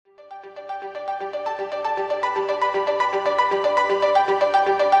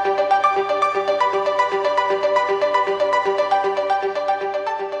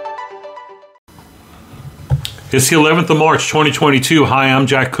It's the 11th of March, 2022. Hi, I'm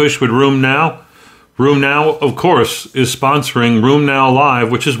Jack Cush with Room Now. Room Now, of course, is sponsoring Room Now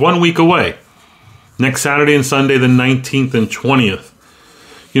Live, which is 1 week away. Next Saturday and Sunday, the 19th and 20th.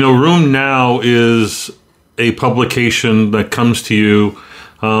 You know, Room Now is a publication that comes to you.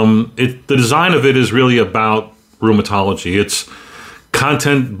 The design of it is really about rheumatology. It's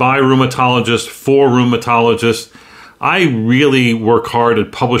content by rheumatologists for rheumatologists. I really work hard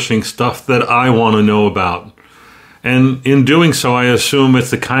at publishing stuff that I want to know about. And in doing so, I assume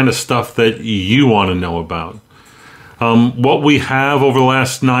it's the kind of stuff that you want to know about. What we have over the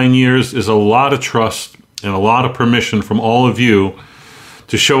last 9 years is a lot of trust and a lot of permission from all of you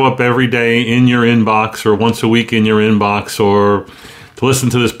to show up every day in your inbox or once a week in your inbox or to listen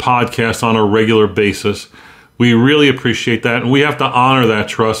to this podcast on a regular basis. We really appreciate that, and we have to honor that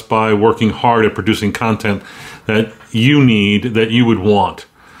trust by working hard at producing content that you need, that you would want.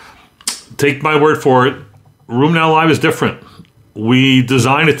 Take my word for it. Room Now Live is different. We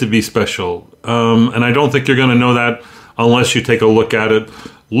designed it to be special, and I don't think you're going to know that unless you take a look at it.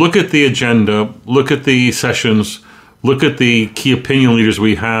 Look at the agenda, look at the sessions, look at the key opinion leaders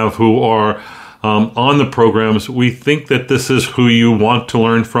we have who are on the programs. We think that this is who you want to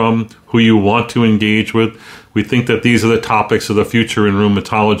learn from, who you want to engage with. We think that these are the topics of the future in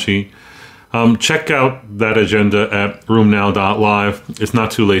rheumatology. Check out that agenda at roomnow.live. It's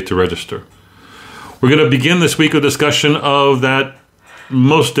not too late to register. We're going to begin this week a discussion of that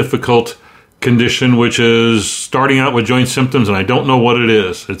most difficult condition, which is starting out with joint symptoms, and I don't know what it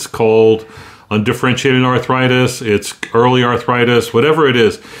is. It's called undifferentiated arthritis, it's early arthritis, whatever it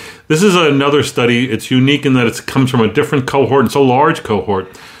is. This is another study. It's unique in that it comes from a different cohort. It's a large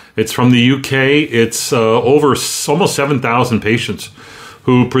cohort. It's from the UK. It's over almost 7,000 patients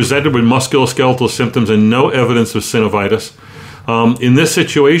who presented with musculoskeletal symptoms and no evidence of synovitis. In this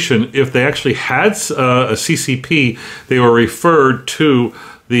situation, if they actually had a CCP, they were referred to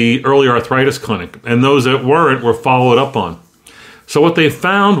the early arthritis clinic, and those that weren't were followed up on. So what they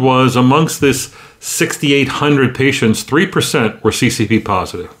found was amongst this 6,800 patients, 3% were CCP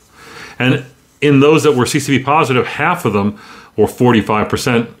positive. And in those that were CCP positive, half of them, or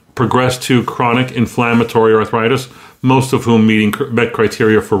 45%, progressed to chronic inflammatory arthritis, most of whom met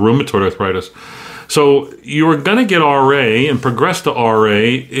criteria for rheumatoid arthritis. So you were going to get RA and progress to RA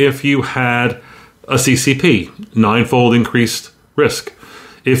if you had a CCP, 9-fold increased risk.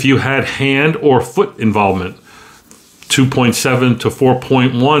 If you had hand or foot involvement, 2.7 to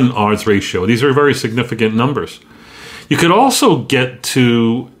 4.1 odds ratio. These are very significant numbers. You could also get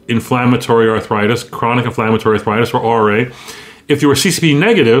to inflammatory arthritis, chronic inflammatory arthritis, or RA, if you were CCP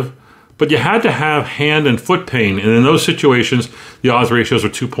negative, but you had to have hand and foot pain. And in those situations, the odds ratios are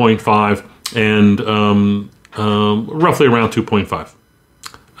 2.5 and roughly around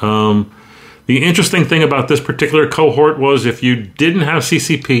 2.5. The interesting thing about this particular cohort was if you didn't have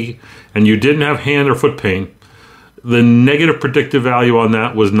CCP and you didn't have hand or foot pain, the negative predictive value on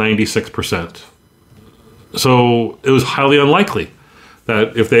that was 96%. So it was highly unlikely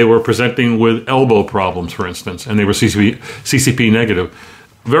that if they were presenting with elbow problems, for instance, and they were CCP negative,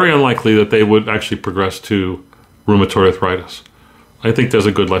 very unlikely that they would actually progress to rheumatoid arthritis. I think there's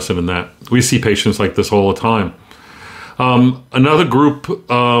a good lesson in that. We see patients like this all the time. Another group,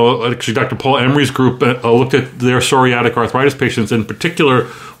 actually Dr. Paul Emery's group, looked at their psoriatic arthritis patients. In particular,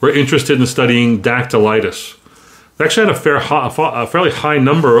 were interested in studying dactylitis. They actually had a fairly high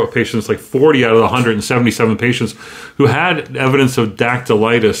number of patients, like 40 out of the 177 patients, who had evidence of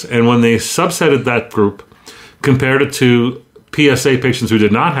dactylitis. And when they subsetted that group, compared it to PSA patients who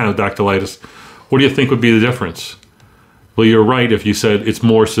did not have dactylitis, what do you think would be the difference? Well, you're right if you said it's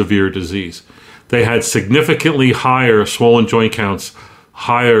more severe disease. They had significantly higher swollen joint counts,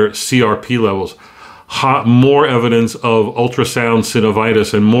 higher CRP levels, more evidence of ultrasound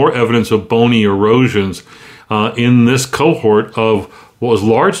synovitis, and more evidence of bony erosions in this cohort of what was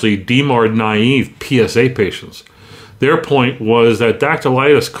largely DMARD-naive PSA patients. Their point was that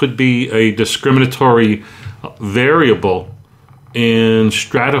dactylitis could be a discriminatory variable in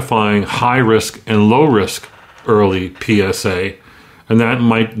stratifying high-risk and low-risk early PSA, and that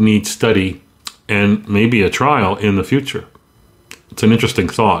might need study and maybe a trial in the future. It's an interesting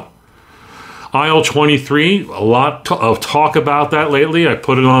thought. IL-23, a lot of talk about that lately. I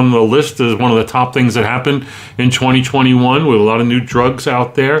put it on the list as one of the top things that happened in 2021 with a lot of new drugs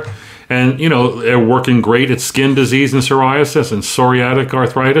out there. And, you know, they're working great at skin disease and psoriasis and psoriatic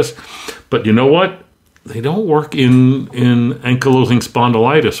arthritis. But you know what? They don't work in ankylosing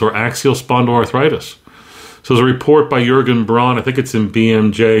spondylitis or axial spondyloarthritis. So there's a report by Jürgen Braun, I think it's in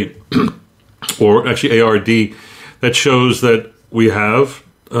BMJ, or actually ARD, that shows that we have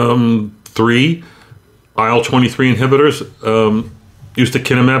 3 IL-23 inhibitors,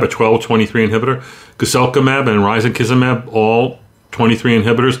 ustekinumab, a 12/23 inhibitor, guselkumab and risankizumab, all 23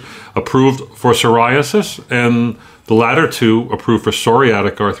 inhibitors, approved for psoriasis, and the latter two approved for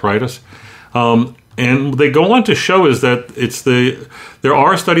psoriatic arthritis. And they go on to show is that there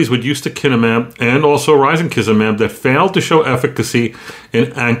are studies with ustekinumab and also risankizumab that failed to show efficacy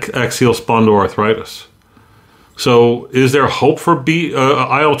in axial spondyloarthritis. So is there hope for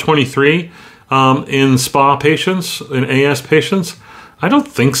IL-23 in SPA patients, in AS patients? I don't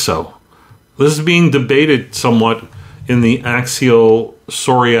think so. This is being debated somewhat in the axial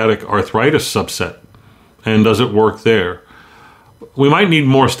psoriatic arthritis subset. And does it work there? We might need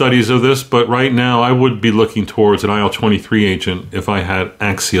more studies of this, but right now I would be looking towards an IL-23 agent if I had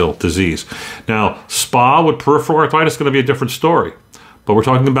axial disease. Now, SPA with peripheral arthritis is going to be a different story, but we're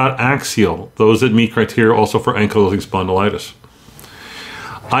talking about axial, those that meet criteria also for ankylosing spondylitis.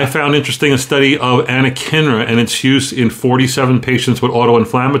 I found interesting a study of anakinra and its use in 47 patients with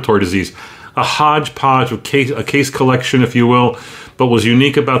autoinflammatory disease, a hodgepodge of a case collection, if you will. But what was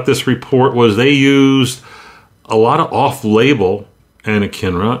unique about this report was they used a lot of off-label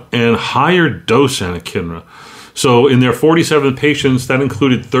anakinra and higher dose anakinra. So in their 47 patients, that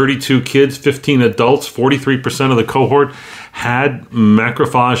included 32 kids, 15 adults, 43% of the cohort had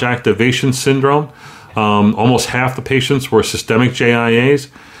macrophage activation syndrome. Almost half the patients were systemic JIAs.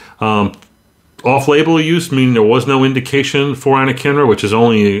 Off-label use, meaning there was no indication for anakinra, which is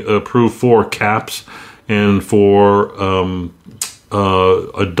only approved for CAPS and for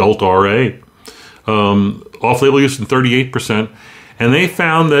adult RA. Off-label use in 38%. And they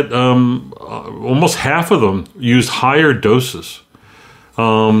found that almost half of them used higher doses.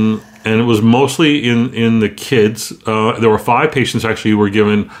 And it was mostly in the kids. There were 5 patients actually who were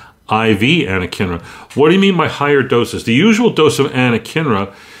given IV anakinra. What do you mean by higher doses? The usual dose of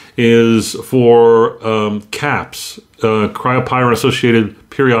anakinra is for CAPS, cryopyrin-associated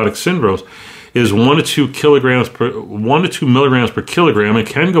periodic syndromes, is 1 to 2 milligrams per kilogram. It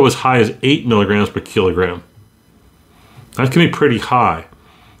can go as high as 8 milligrams per kilogram. That can be pretty high.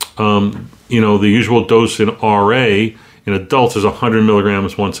 The usual dose in RA in adults is 100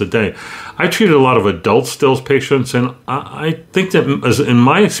 milligrams once a day. I treated a lot of adult Still's patients, and I think that, as in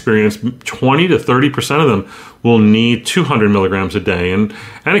my experience, 20 to 30% of them will need 200 milligrams a day. And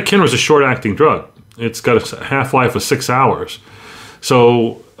anakinra is a short-acting drug. It's got a half-life of 6 hours.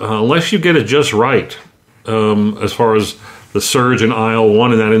 So unless you get it just right, as far as the surge in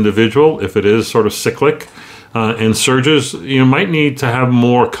IL-1 in that individual, if it is sort of cyclic, and surges, you might need to have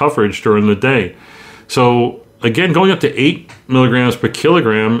more coverage during the day. So again, going up to 8 milligrams per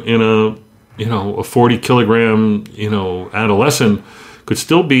kilogram in a 40 kilogram, adolescent could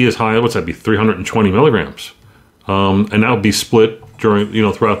still be as high. What's that be? 320 milligrams. And that would be split during,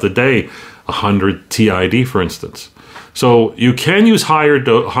 throughout the day, 100 TID, for instance. So you can use higher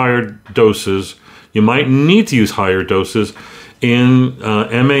doses. You might need to use higher doses in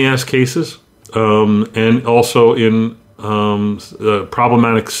MAS cases, and also in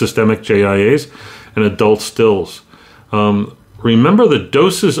problematic systemic JIAs and adult stills. Remember the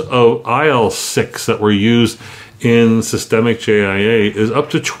doses of IL-6 that were used in systemic JIA is up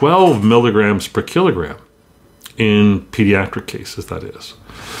to 12 milligrams per kilogram in pediatric cases, that is.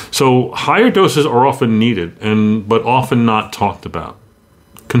 So higher doses are often needed, but often not talked about.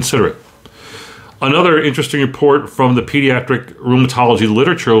 Consider it. Another interesting report from the pediatric rheumatology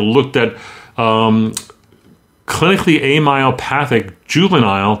literature looked at clinically amyopathic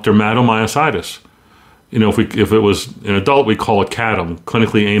juvenile dermatomyositis. If it was an adult, we call it CADM,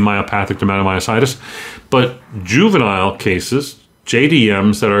 clinically amyopathic dermatomyositis. But juvenile cases,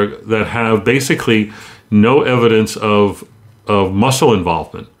 JDMs that have basically no evidence of muscle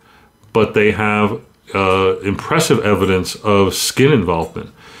involvement, but they have impressive evidence of skin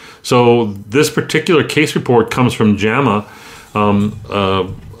involvement. So this particular case report comes from JAMA,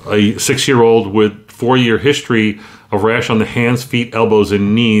 a 6-year-old with 4-year history of rash on the hands, feet, elbows,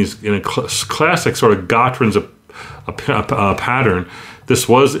 and knees in a classic sort of Gottron's pattern. This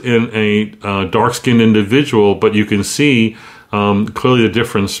was in a dark-skinned individual, but you can see clearly the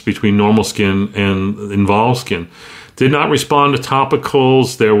difference between normal skin and involved skin. Did not respond to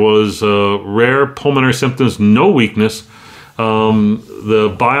topicals. There was rare pulmonary symptoms, no weakness.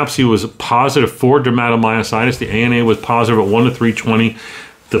 The biopsy was positive for dermatomyositis. The ANA was positive at 1 to 320.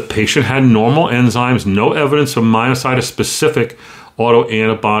 The patient had normal enzymes, no evidence of myositis-specific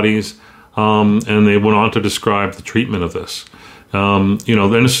autoantibodies, and they went on to describe the treatment of this. Then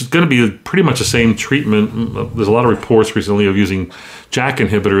it's going to be pretty much the same treatment. There's a lot of reports recently of using JAK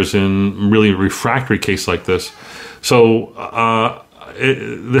inhibitors in really refractory case like this. So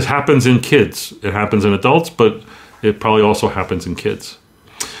this happens in kids. It happens in adults, but it probably also happens in kids.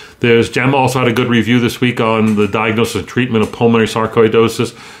 JAMA also had a good review this week on the diagnosis and treatment of pulmonary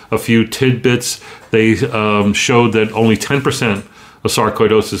sarcoidosis. A few tidbits. They showed that only 10% of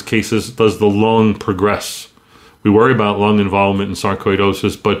sarcoidosis cases does the lung progress. We worry about lung involvement in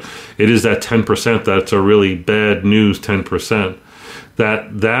sarcoidosis, but it is that 10% that's a really bad news 10%.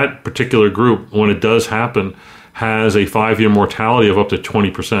 That particular group, when it does happen, has a 5-year mortality of up to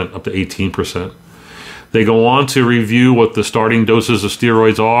 20%, up to 18%. They go on to review what the starting doses of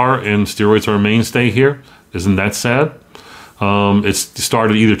steroids are, and steroids are a mainstay here. Isn't that sad? It's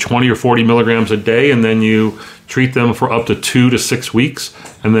started either 20 or 40 milligrams a day, and then you treat them for up to 2 to 6 weeks,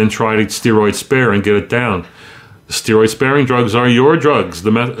 and then try to steroid spare and get it down. The steroid-sparing drugs are your drugs.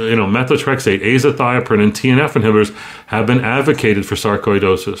 Methotrexate, azathioprine, and TNF inhibitors have been advocated for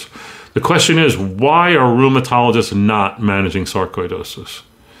sarcoidosis. The question is, why are rheumatologists not managing sarcoidosis?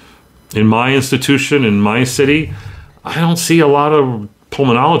 In my institution, in my city, I don't see a lot of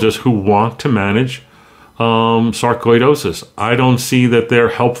pulmonologists who want to manage sarcoidosis. I don't see that they're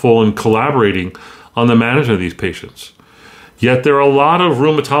helpful in collaborating on the management of these patients. Yet there are a lot of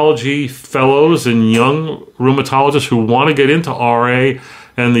rheumatology fellows and young rheumatologists who want to get into RA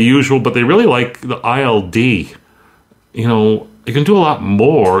and the usual, but they really like the ILD. You know, you can do a lot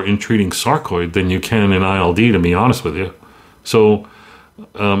more in treating sarcoid than you can in ILD, to be honest with you. So,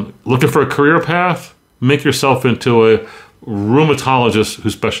 looking for a career path, make yourself into a rheumatologist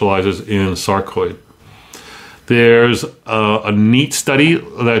who specializes in sarcoid. There's a neat study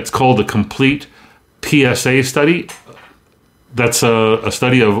that's called the Complete PSA study. That's a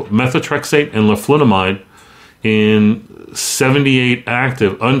study of methotrexate and leflunomide in 78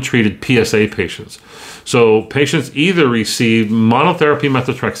 active untreated PSA patients. So patients either received monotherapy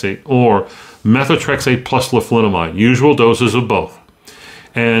methotrexate or methotrexate plus leflunomide, usual doses of both.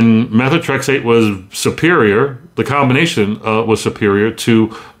 And methotrexate was superior, the combination was superior to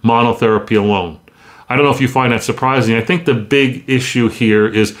monotherapy alone. I don't know if you find that surprising. I think the big issue here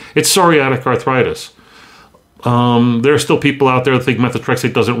is it's psoriatic arthritis. There are still people out there that think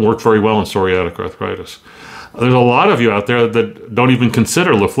methotrexate doesn't work very well in psoriatic arthritis. There's a lot of you out there that don't even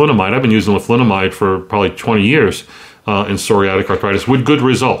consider leflunomide. I've been using leflunomide for probably 20 years in psoriatic arthritis with good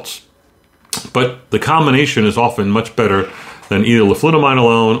results. But the combination is often much better than either leflunomide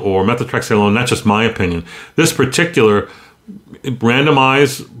alone or methotrexate alone. That's just my opinion. This particular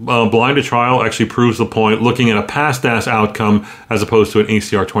randomized blinded trial actually proves the point, looking at a PASDAS outcome as opposed to an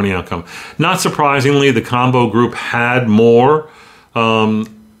ACR20 outcome. Not surprisingly, the combo group had more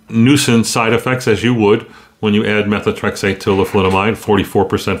nuisance side effects, as you would when you add methotrexate to leflunomide,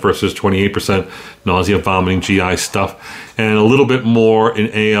 44% versus 28% nausea, vomiting, GI stuff, and a little bit more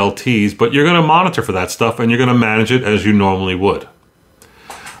in ALTs, but you're going to monitor for that stuff and you're going to manage it as you normally would.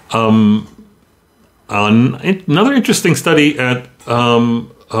 Another interesting study at the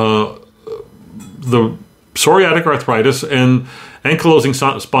psoriatic arthritis and ankylosing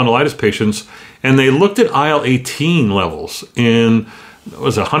spondylitis patients, and they looked at IL-18 levels in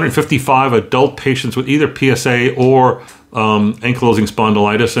 155 adult patients with either PSA or ankylosing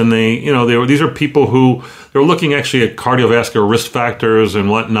spondylitis, and these are people who they're looking actually at cardiovascular risk factors and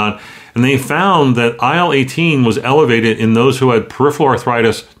whatnot, and they found that IL-18 was elevated in those who had peripheral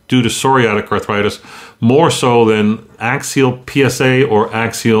arthritis due to psoriatic arthritis, more so than axial PSA or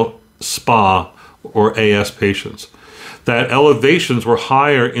axial SPA or AS patients. That elevations were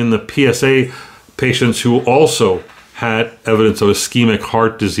higher in the PSA patients who also had evidence of ischemic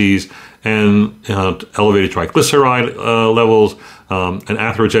heart disease and elevated triglyceride levels, an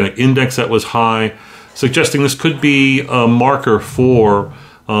atherogenic index that was high, suggesting this could be a marker for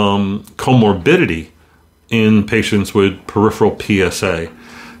comorbidity in patients with peripheral PSA.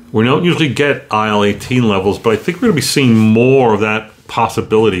 We don't usually get IL-18 levels, but I think we're going to be seeing more of that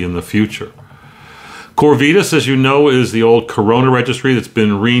possibility in the future. Corvitas, as you know, is the old Corona registry that's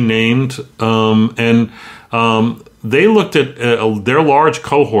been renamed, and they looked at their large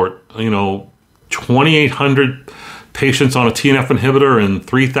cohort, 2,800 patients on a TNF inhibitor and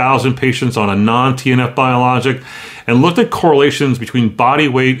 3,000 patients on a non-TNF biologic, and looked at correlations between body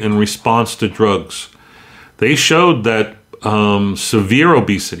weight and response to drugs. They showed that severe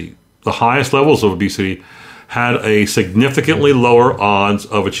obesity, the highest levels of obesity, had a significantly lower odds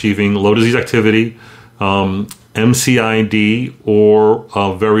of achieving low disease activity, MCID, or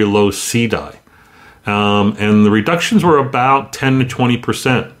very low CDAI. And the reductions were about 10 to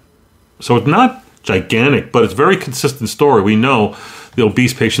 20%. So it's not gigantic, but it's a very consistent story. We know the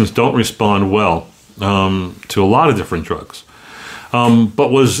obese patients don't respond well to a lot of different drugs.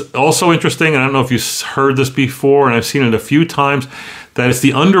 But was also interesting, and I don't know if you've heard this before, and I've seen it a few times, that it's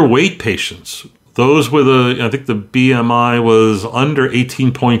the underweight patients, those with I think the BMI was under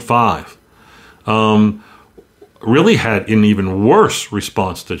 18.5, really had an even worse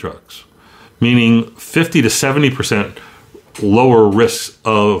response to drugs, meaning 50 to 70% lower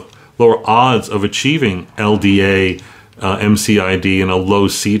odds of achieving LDA, MCID, and a low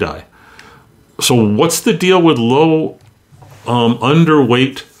CDAI. So what's the deal with low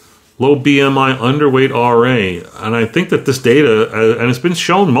BMI, underweight RA? And I think that this data, and it's been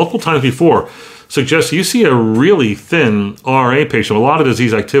shown multiple times before, suggests you see a really thin RA patient with a lot of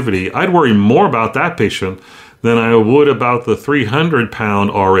disease activity. I'd worry more about that patient than I would about the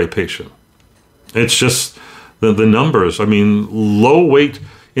 300-pound RA patient. It's just the numbers. I mean, low-weight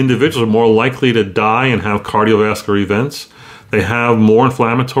individuals are more likely to die and have cardiovascular events. They have more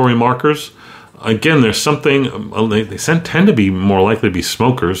inflammatory markers. Again, there's something, they tend to be more likely to be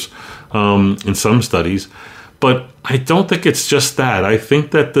smokers in some studies, but I don't think it's just that. I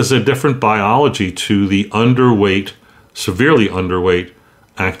think that there's a different biology to the underweight, severely underweight,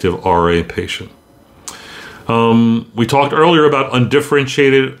 active RA patient. We talked earlier about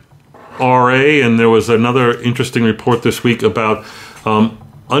undifferentiated RA, and there was another interesting report this week about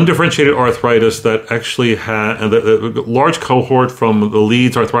undifferentiated arthritis that actually had a large cohort from the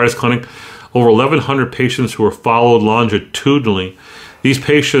Leeds Arthritis Clinic, over 1,100 patients who were followed longitudinally. These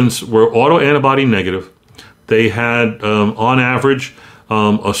patients were autoantibody negative. They had, on average,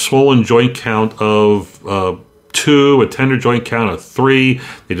 a swollen joint count of 2, a tender joint count of 3.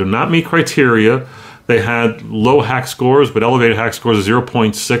 They did not meet criteria. They had low HAQ scores, but elevated HAQ scores of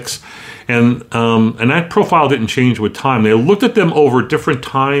 0.6. And that profile didn't change with time. They looked at them over different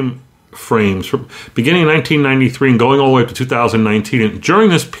time frames, from beginning in 1993 and going all the way up to 2019. And during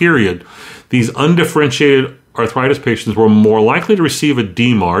this period, these undifferentiated arthritis patients were more likely to receive a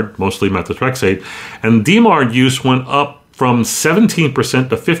DMARD, mostly methotrexate, and DMARD use went up from 17%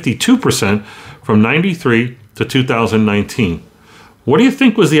 to 52% from 93 to 2019. What do you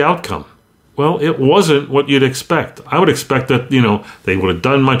think was the outcome? Well, it wasn't what you'd expect. I would expect that, they would have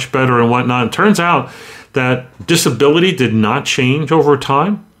done much better and whatnot. It turns out that disability did not change over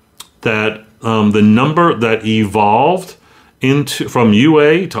time, that the number that evolved from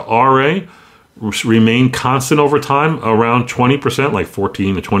UA to RA remained constant over time, around 20%, like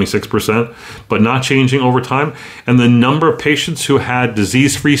 14 to 26%, but not changing over time. And the number of patients who had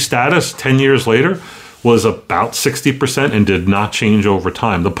disease-free status 10 years later was about 60% and did not change over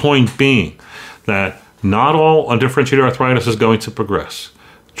time. The point being that not all undifferentiated arthritis is going to progress.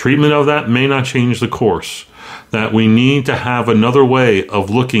 Treatment of that may not change the course, that we need to have another way of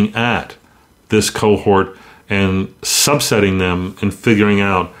looking at this cohort and subsetting them and figuring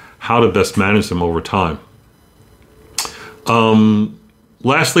out how to best manage them over time.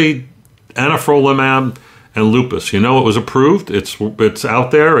 Lastly, anifrolumab and lupus. It was approved. It's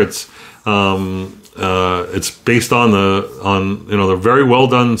out there. It's based on the very well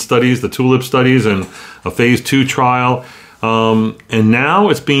done studies, the TULIP studies, and a phase 2 trial. And now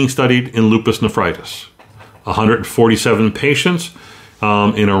it's being studied in lupus nephritis. 147 patients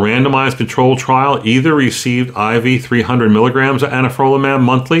in a randomized controlled trial either received IV 300 milligrams of anifrolumab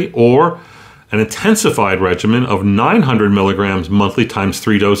monthly or an intensified regimen of 900 milligrams monthly times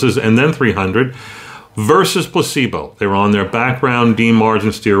 3 doses and then 300 versus placebo. They were on their background DMARDs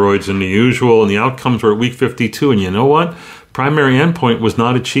and steroids and the usual, and the outcomes were at week 52. And you know what? Primary endpoint was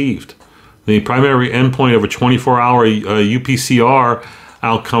not achieved. The primary endpoint of a 24-hour UPCR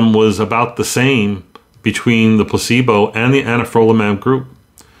outcome was about the same between the placebo and the anifrolumab group.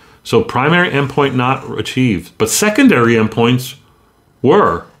 So primary endpoint not achieved, but secondary endpoints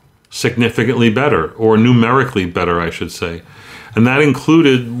were significantly better, or numerically better, I should say. And that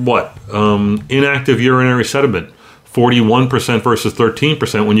included what? Inactive urinary sediment, 41% versus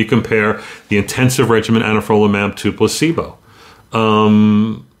 13% when you compare the intensive regimen anifrolumab to placebo.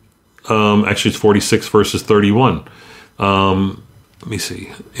 Actually, it's 46 versus 31. Let me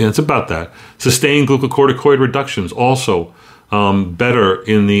see. Yeah, it's about that. Sustained glucocorticoid reductions, also better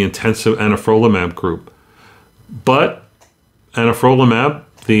in the intensive anifrolumab group. But anifrolumab,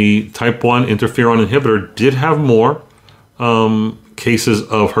 the type 1 interferon inhibitor, did have more cases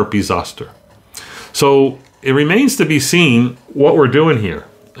of herpes zoster. So it remains to be seen what we're doing here.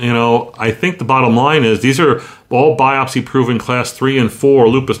 I think the bottom line is these are all biopsy-proven class 3 and 4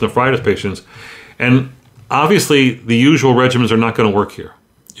 lupus nephritis patients. And obviously, the usual regimens are not going to work here.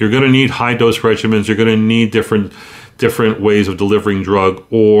 You're going to need high-dose regimens. You're going to need different ways of delivering drug,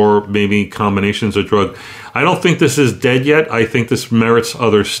 or maybe combinations of drug. I don't think this is dead yet. I think this merits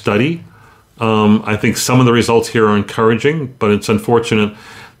other study. I think some of the results here are encouraging, but it's unfortunate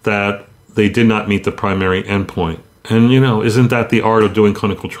that they did not meet the primary endpoint. And, isn't that the art of doing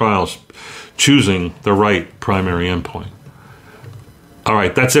clinical trials? Choosing the right primary endpoint. All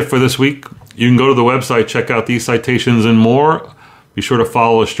right, that's it for this week. You can go to the website, check out these citations and more. Be sure to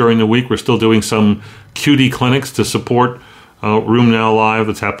follow us during the week. We're still doing some QD clinics to support RheumNow Live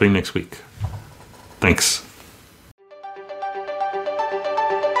that's happening next week. Thanks.